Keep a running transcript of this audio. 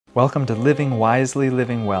Welcome to Living Wisely,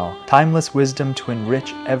 Living Well, timeless wisdom to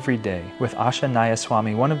enrich every day, with Asha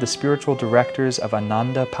Nayaswami, one of the spiritual directors of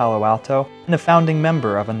Ananda Palo Alto and a founding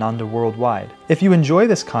member of Ananda Worldwide. If you enjoy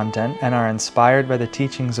this content and are inspired by the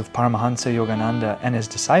teachings of Paramahansa Yogananda and his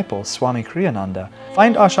disciple, Swami Kriyananda,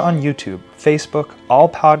 find Asha on YouTube, Facebook, all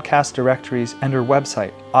podcast directories, and her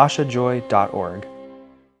website, ashajoy.org.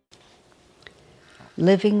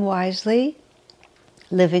 Living Wisely,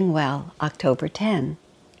 Living Well, October 10.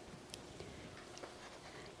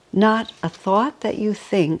 Not a thought that you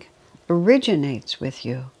think originates with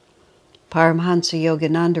you. Paramahansa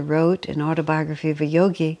Yogananda wrote in Autobiography of a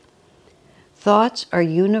Yogi, thoughts are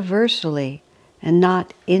universally and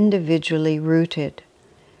not individually rooted.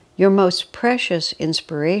 Your most precious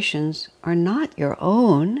inspirations are not your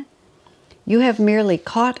own. You have merely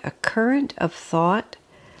caught a current of thought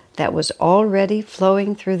that was already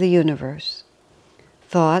flowing through the universe.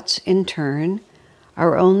 Thoughts, in turn,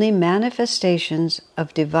 are only manifestations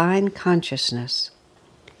of divine consciousness.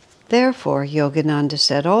 Therefore, Yogananda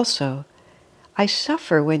said also, I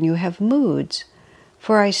suffer when you have moods,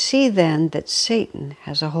 for I see then that Satan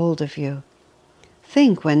has a hold of you.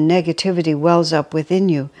 Think when negativity wells up within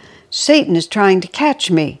you, Satan is trying to catch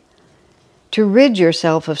me. To rid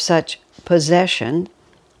yourself of such possession,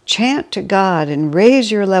 chant to God and raise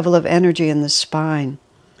your level of energy in the spine.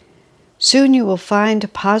 Soon you will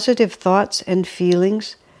find positive thoughts and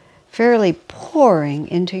feelings fairly pouring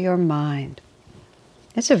into your mind.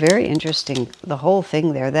 It's a very interesting, the whole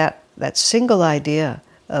thing there, that single idea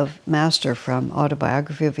of Master from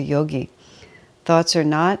Autobiography of a Yogi. Thoughts are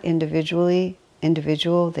not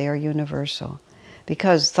individual, they are universal.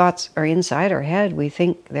 Because thoughts are inside our head, we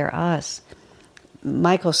think they're us.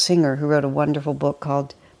 Michael Singer, who wrote a wonderful book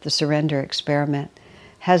called The Surrender Experiment,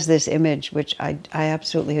 has this image which I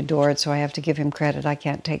absolutely adored, so I have to give him credit. I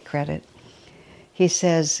can't take credit. He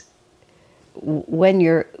says, when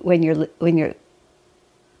your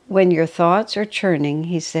thoughts are churning,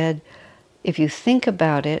 he said, if you think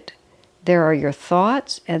about it, there are your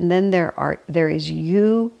thoughts, and then there is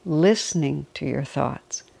you listening to your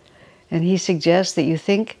thoughts. And he suggests that you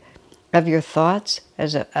think of your thoughts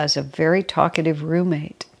as a very talkative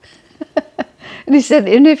roommate. And he said,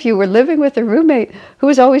 and if you were living with a roommate who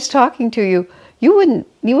was always talking to you, you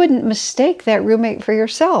wouldn't mistake that roommate for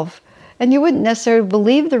yourself. And you wouldn't necessarily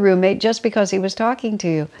believe the roommate just because he was talking to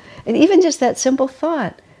you. And even just that simple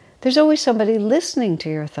thought, there's always somebody listening to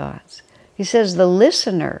your thoughts. He says the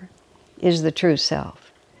listener is the true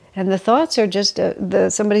self. And the thoughts are just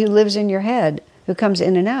somebody who lives in your head, who comes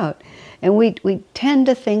in and out. And we tend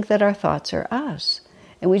to think that our thoughts are us.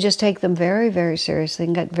 And we just take them very, very seriously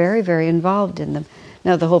and get very, very involved in them.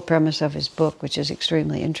 Now, the whole premise of his book, which is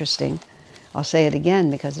extremely interesting, I'll say it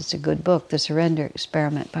again because it's a good book, The Surrender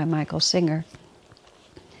Experiment by Michael Singer.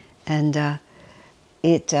 And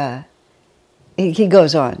he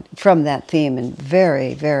goes on from that theme and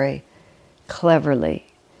very, very cleverly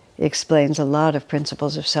explains a lot of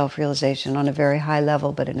principles of self-realization on a very high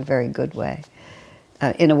level, but in a very good way,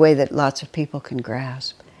 in a way that lots of people can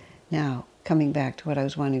grasp. Now, coming back to what I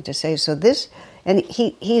was wanting to say. So this, and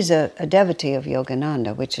he's a devotee of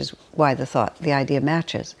Yogananda, which is why the idea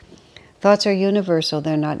matches. Thoughts are universal,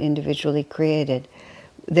 they're not individually created.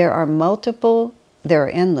 There are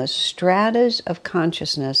endless stratas of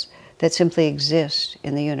consciousness that simply exist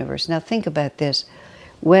in the universe. Now think about this.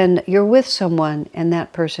 When you're with someone and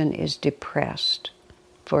that person is depressed,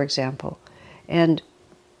 for example, and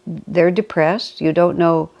they're depressed, you don't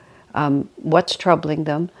know what's troubling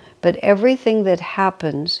them, but everything that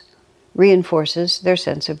happens reinforces their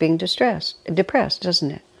sense of being depressed,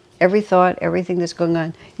 doesn't it? Every thought, everything that's going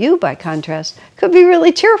on. You, by contrast, could be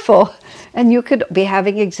really cheerful, and you could be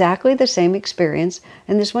having exactly the same experience,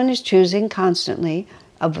 and this one is choosing constantly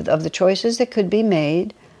of the choices that could be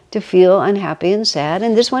made to feel unhappy and sad,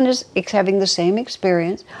 and this one is having the same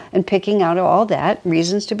experience and picking out of all that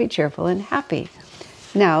reasons to be cheerful and happy.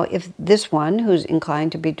 Now, if this one, who's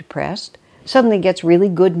inclined to be depressed, suddenly gets really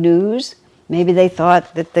good news, maybe they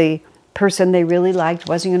thought that the person they really liked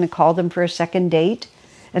wasn't going to call them for a second date,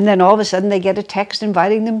 and then all of a sudden they get a text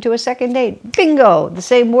inviting them to a second date. Bingo! The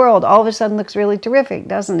same world all of a sudden looks really terrific,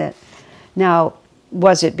 doesn't it? Now,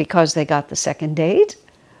 was it because they got the second date?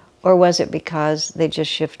 Or was it because they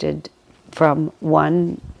just shifted from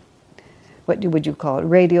one, what would you call it,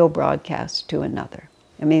 radio broadcast to another?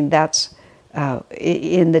 I mean, that's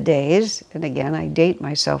in the days, and again, I date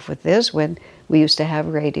myself with this, when we used to have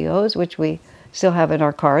radios, which we still have in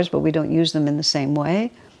our cars, but we don't use them in the same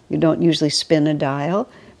way. You don't usually spin a dial,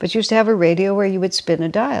 but you used to have a radio where you would spin a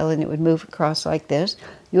dial and it would move across like this.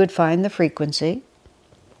 You would find the frequency.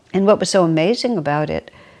 And what was so amazing about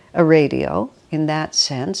it a radio in that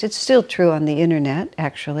sense. It's still true on the internet,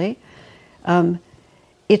 actually.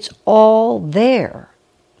 It's all there.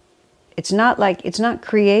 It's not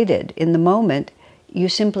created in the moment. You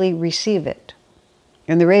simply receive it.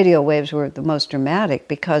 And the radio waves were the most dramatic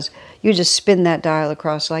because you just spin that dial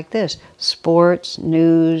across like this. Sports,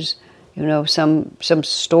 news, some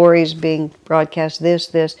stories being broadcast,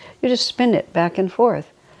 this. You just spin it back and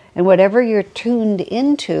forth. And whatever you're tuned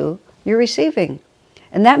into, you're receiving.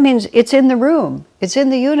 And that means it's in the room. It's in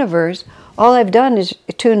the universe. All I've done is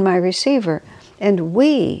tune my receiver. And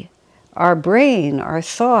we, our brain, our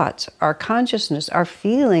thoughts, our consciousness, our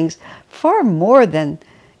feelings, far more than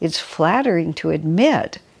it's flattering to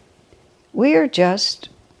admit, we are just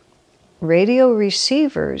radio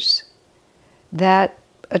receivers that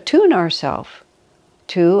attune ourselves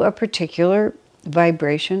to a particular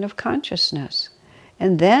vibration of consciousness.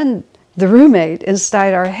 And then the roommate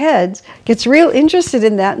inside our heads gets real interested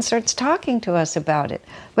in that and starts talking to us about it,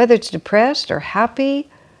 whether it's depressed or happy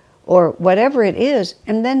or whatever it is,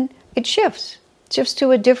 and then it shifts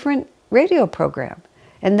to a different radio program.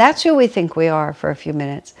 And that's who we think we are for a few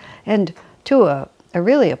minutes. And to a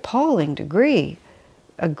really appalling degree,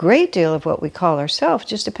 a great deal of what we call ourselves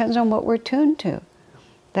just depends on what we're tuned to.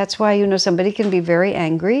 That's why, somebody can be very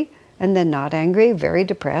angry and then not angry, very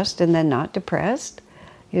depressed and then not depressed,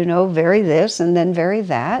 very this and then very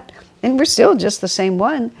that. And we're still just the same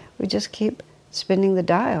one. We just keep spinning the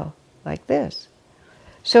dial like this.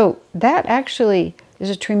 So that actually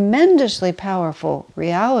is a tremendously powerful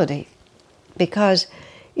reality, because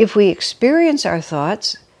if we experience our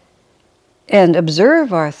thoughts and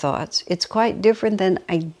observe our thoughts, it's quite different than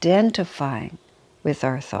identifying with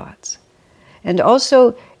our thoughts. And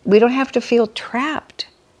also, we don't have to feel trapped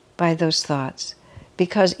by those thoughts,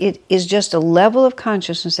 because it is just a level of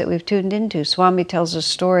consciousness that we've tuned into. Swami tells a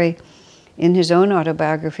story in his own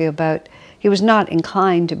autobiography about, he was not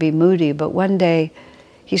inclined to be moody, but one day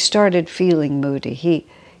he started feeling moody.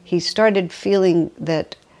 He started feeling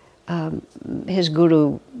that his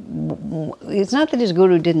guru, it's not that his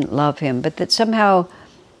guru didn't love him, but that somehow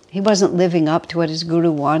he wasn't living up to what his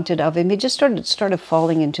guru wanted of him. He just started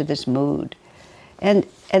falling into this mood. And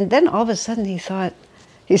then all of a sudden he said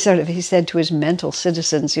to his mental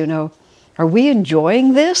citizens, are we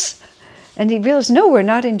enjoying this? And he realized, no, we're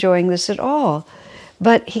not enjoying this at all.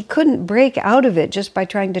 But he couldn't break out of it just by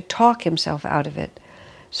trying to talk himself out of it.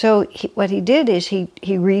 So what he did is he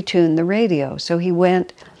retuned the radio. So he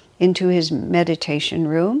went into his meditation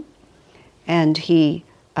room and he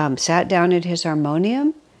sat down at his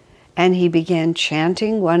harmonium and he began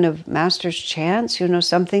chanting one of Master's chants,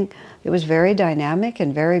 something that was very dynamic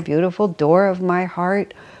and very beautiful. Door of my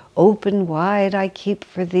heart, open wide I keep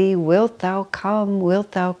for thee, wilt thou come,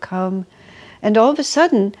 wilt thou come? And all of a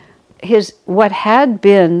sudden, what had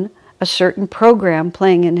been a certain program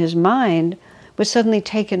playing in his mind was suddenly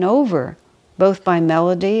taken over, both by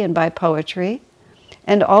melody and by poetry.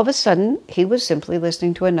 And all of a sudden, he was simply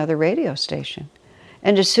listening to another radio station.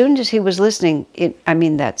 And as soon as he was listening, I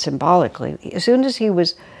mean that symbolically, as soon as he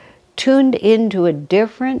was tuned into a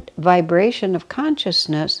different vibration of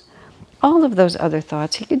consciousness, all of those other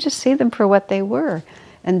thoughts, he could just see them for what they were.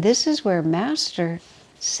 And this is where Master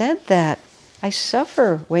said that, I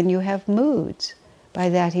suffer when you have moods. By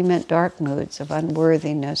that he meant dark moods of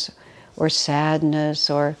unworthiness or sadness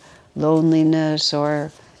or loneliness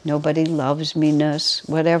or nobody loves me-ness,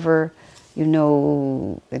 whatever,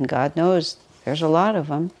 and God knows there's a lot of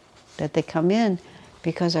them, that they come in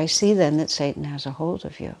because I see then that Satan has a hold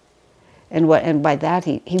of you. And by that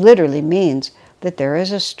he literally means that there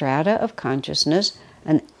is a strata of consciousness,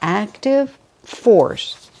 an active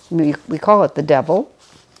force. We call it the devil,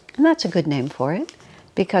 and that's a good name for it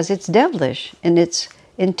because it's devilish in its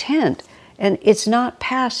intent, and it's not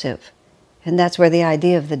passive. And that's where the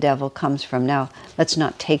idea of the devil comes from. Now, let's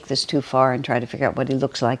not take this too far and try to figure out what he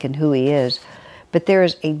looks like and who he is. But there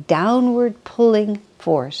is a downward pulling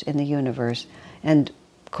force in the universe. And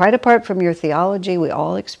quite apart from your theology, we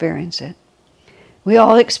all experience it. We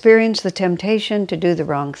all experience the temptation to do the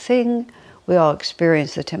wrong thing. We all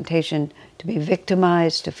experience the temptation to be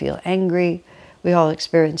victimized, to feel angry. We all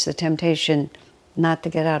experience the temptation not to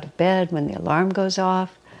get out of bed when the alarm goes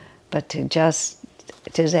off, but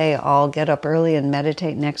to say, I'll get up early and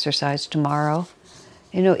meditate and exercise tomorrow.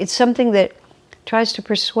 It's something that tries to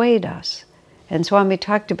persuade us. And Swami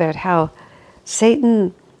talked about how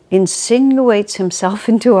Satan insinuates himself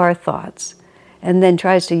into our thoughts and then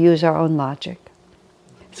tries to use our own logic.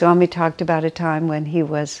 Swami talked about a time when he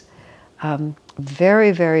was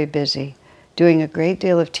very, very busy doing a great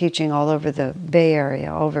deal of teaching all over the Bay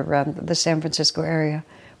Area, all over around the San Francisco area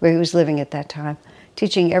where he was living at that time,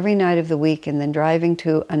 teaching every night of the week and then driving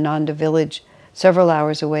to Ananda village several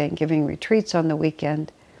hours away and giving retreats on the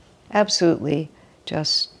weekend. Absolutely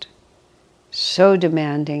just so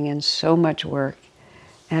demanding and so much work.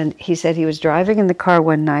 And he said he was driving in the car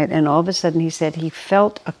one night, and all of a sudden he said he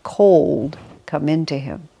felt a cold come into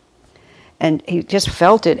him. And he just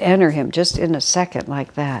felt it enter him just in a second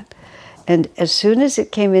like that. And as soon as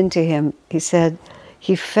it came into him, he said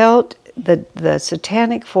he felt the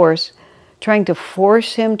satanic force trying to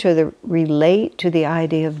force him to relate to the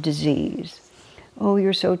idea of disease. Oh,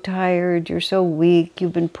 you're so tired, you're so weak,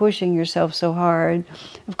 you've been pushing yourself so hard.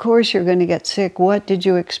 Of course you're going to get sick. What did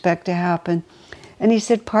you expect to happen? And he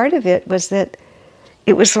said part of it was that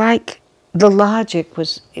it was like the logic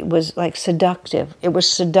was like seductive. It was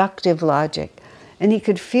seductive logic. And he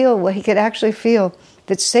could actually feel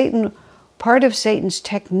that Satan, part of Satan's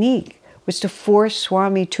technique was to force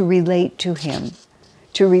Swami to relate to him,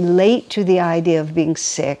 to relate to the idea of being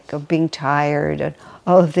sick, of being tired, and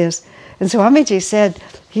all of this. And Swamiji said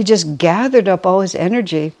he just gathered up all his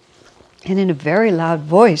energy, and in a very loud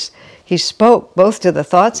voice, he spoke both to the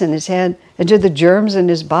thoughts in his head and to the germs in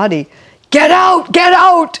his body. Get out! Get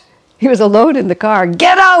out! He was alone in the car.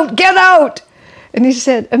 Get out! Get out! And he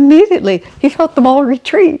said immediately he felt them all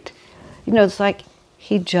retreat. It's like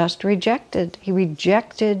he just rejected. He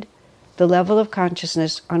rejected the level of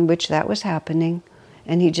consciousness on which that was happening,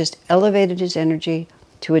 and he just elevated his energy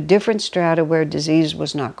to a different strata where disease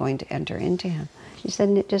was not going to enter into him. He said,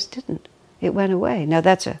 and it just didn't. It went away. Now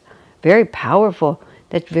that's very powerful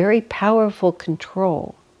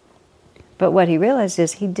control. But what he realized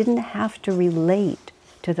is he didn't have to relate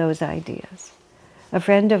to those ideas. A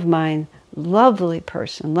friend of mine, lovely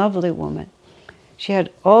person, lovely woman, she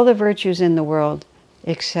had all the virtues in the world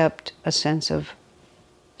except a sense of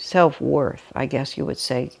self-worth, I guess you would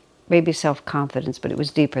say. Maybe self-confidence, but it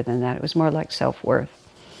was deeper than that. It was more like self-worth.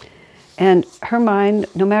 And her mind,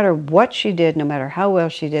 no matter what she did, no matter how well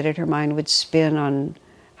she did it, her mind would spin on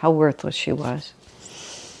how worthless she was.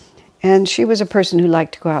 And she was a person who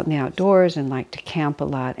liked to go out in the outdoors and liked to camp a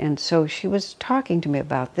lot. And so she was talking to me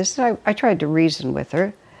about this. I tried to reason with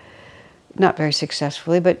her, not very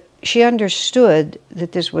successfully, but she understood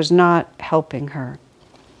that this was not helping her.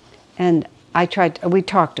 And we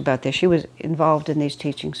talked about this. She was involved in these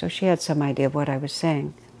teachings, so she had some idea of what I was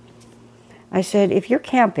saying. I said, if you're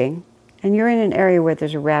camping and you're in an area where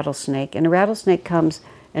there's a rattlesnake, and a rattlesnake comes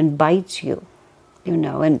and bites you,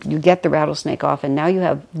 and you get the rattlesnake off, and now you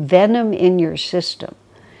have venom in your system,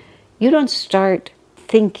 you don't start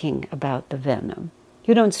thinking about the venom.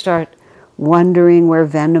 You don't start wondering where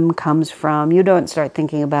venom comes from. You don't start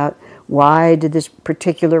thinking about why did this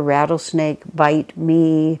particular rattlesnake bite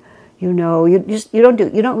me. You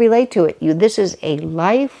don't relate to it. This is a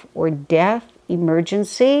life or death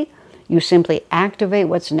emergency. You simply activate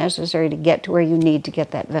what's necessary to get to where you need to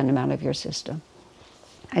get that venom out of your system.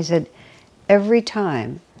 I said, every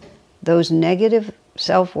time those negative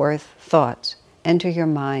self-worth thoughts enter your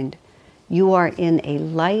mind, you are in a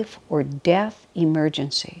life or death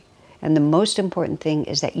emergency. And the most important thing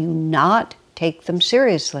is that you not take them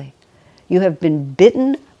seriously. You have been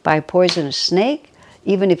bitten by a poisonous snake.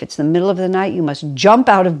 Even if it's the middle of the night, you must jump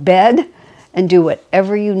out of bed and do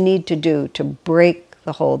whatever you need to do to break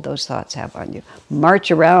the hold those thoughts have on you. March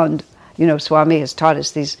around. Swami has taught us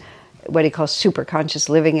these, what he calls super conscious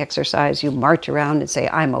living exercise. You march around and say,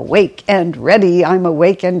 I'm awake and ready. I'm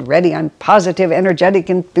awake and ready. I'm positive, energetic,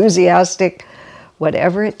 enthusiastic.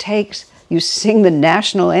 Whatever it takes. You sing the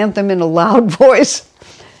national anthem in a loud voice.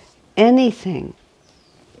 Anything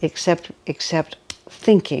except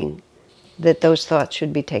thinking that those thoughts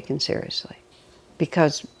should be taken seriously.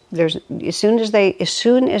 Because as soon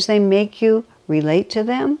as they make you relate to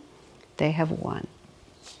them, they have won.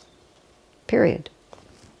 Period.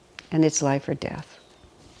 And it's life or death.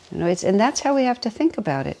 And that's how we have to think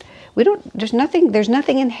about it. There's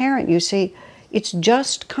nothing inherent, you see. It's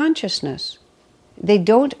just consciousness. They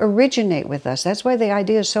don't originate with us. That's why the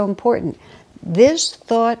idea is so important. This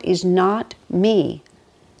thought is not me.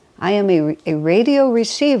 I am a radio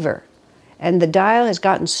receiver, and the dial has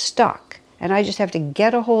gotten stuck, and I just have to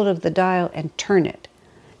get a hold of the dial and turn it,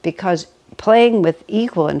 because playing with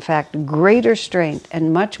equal, in fact, greater strength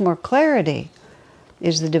and much more clarity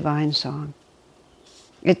is the divine song.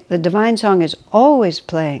 The divine song is always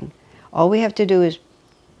playing. All we have to do is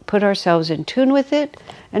put ourselves in tune with it,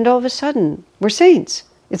 and all of a sudden, we're saints.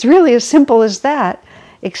 It's really as simple as that,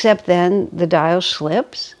 except then the dial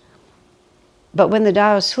slips. But when the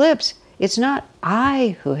dial slips, it's not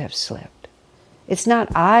I who have slipped. It's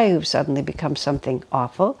not I who've suddenly become something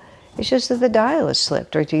awful. It's just that the dial has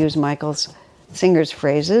slipped, or to use Michael's Singer's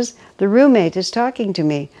phrases, the roommate is talking to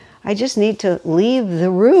me. I just need to leave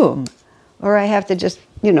the room. Or I have to just,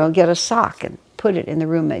 get a sock and put it in the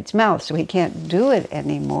roommate's mouth so he can't do it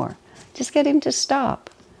anymore. Just get him to stop.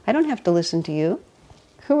 I don't have to listen to you.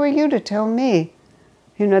 Who are you to tell me?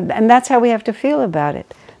 And that's how we have to feel about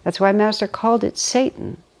it. That's why Master called it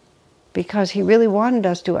Satan, because he really wanted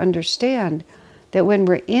us to understand that when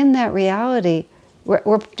we're in that reality,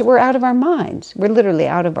 we're out of our minds. We're literally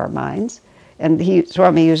out of our minds. And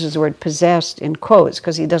Swami uses the word possessed in quotes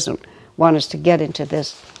because he doesn't want us to get into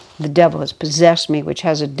this. The devil has possessed me, which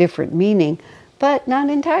has a different meaning, but not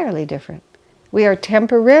entirely different. We are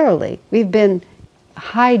we've been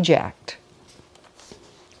hijacked.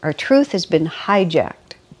 Our truth has been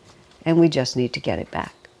hijacked, and we just need to get it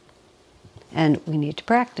back. And we need to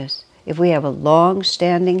practice. If we have a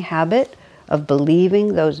long-standing habit of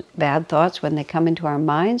believing those bad thoughts when they come into our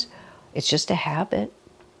minds, it's just a habit.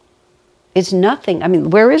 It's nothing. I mean,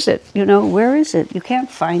 where is it? Where is it? You can't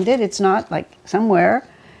find it. It's not like somewhere.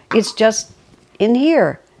 It's just in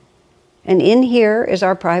here. And in here is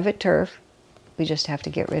our private turf. We just have to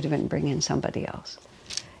get rid of it and bring in somebody else.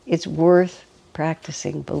 It's worth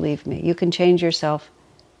practicing, believe me. You can change yourself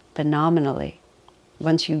phenomenally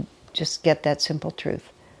once you just get that simple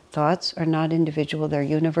truth. Thoughts are not individual, they're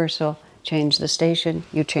universal. Change the station,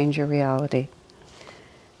 you change your reality.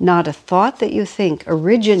 Not a thought that you think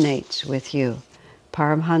originates with you.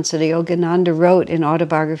 Paramhansa Yogananda wrote in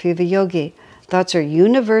Autobiography of a Yogi, thoughts are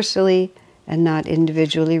universally and not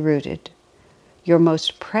individually rooted. Your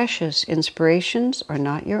most precious inspirations are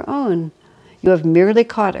not your own. You have merely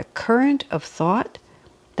caught a current of thought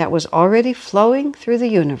that was already flowing through the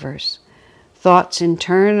universe. Thoughts, in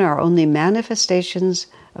turn, are only manifestations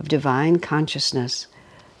of divine consciousness.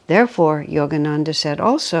 Therefore, Yogananda said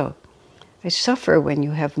also, I suffer when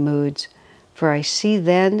you have moods, for I see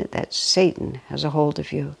then that Satan has a hold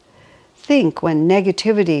of you. Think when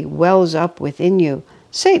negativity wells up within you,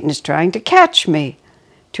 Satan is trying to catch me.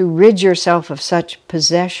 To rid yourself of such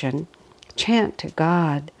possession, chant to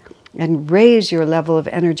God and raise your level of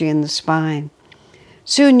energy in the spine.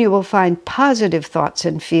 Soon you will find positive thoughts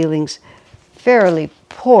and feelings fairly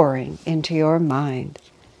pouring into your mind.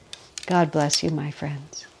 God bless you, my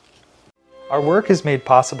friends. Our work is made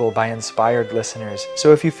possible by inspired listeners,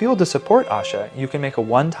 so if you feel to support Asha, you can make a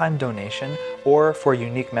one-time donation, or for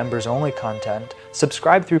unique members-only content,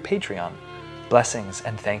 subscribe through Patreon. Blessings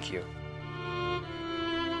and thank you.